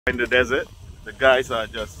In the desert, the guys are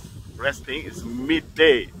just resting. It's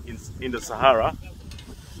midday in the Sahara.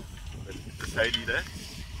 The Saidi there,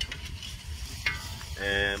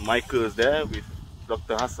 and Michael is there with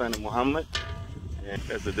Dr. Hassan and Muhammad. And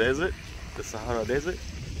there's the desert, the Sahara Desert.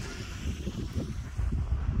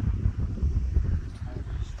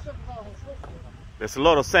 There's a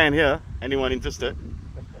lot of sand here. Anyone interested?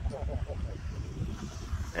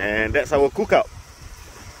 And that's our cookout.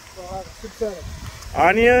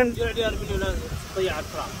 Onion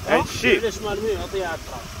and sheep.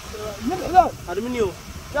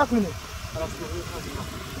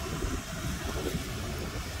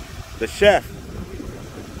 The chef.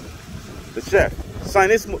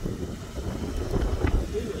 Sign is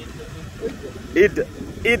Eid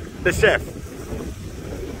the chef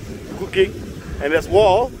cooking, and there's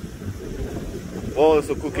Wall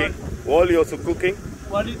also cooking. Wally also cooking.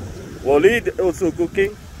 Walid also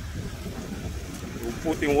cooking.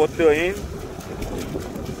 Putting water in.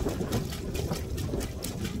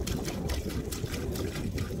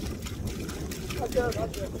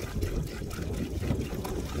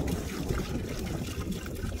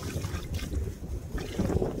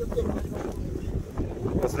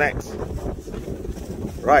 What's next?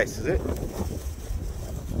 Rice, is it?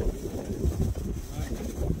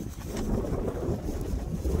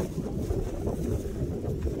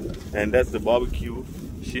 And that's the barbecue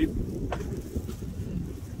sheep.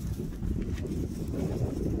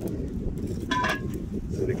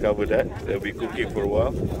 So they cover that. They'll be cooking for a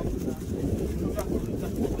while.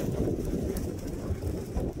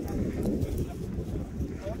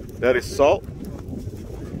 That is salt.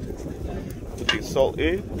 Putting salt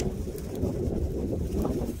in.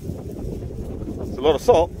 It's a lot of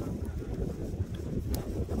salt.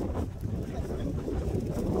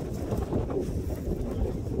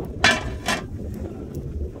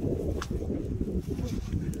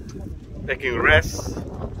 Taking a rest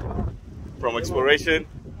from exploration.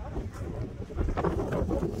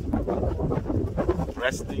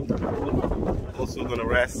 Resting. Also gonna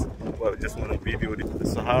rest. Well, just want to video the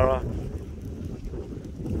Sahara,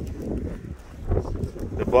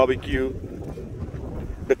 the barbecue,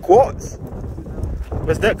 the quartz.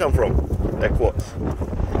 Where's that come from? That quartz.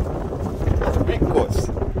 Big quartz.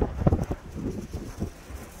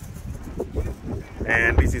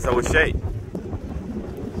 And this is our shade.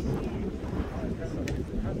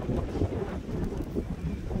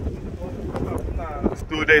 It's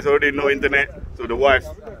 2 days already no internet, so the wife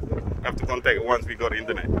have to contact once we got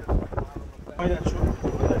internet.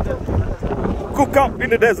 Cook up in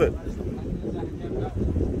the desert.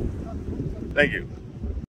 Thank you.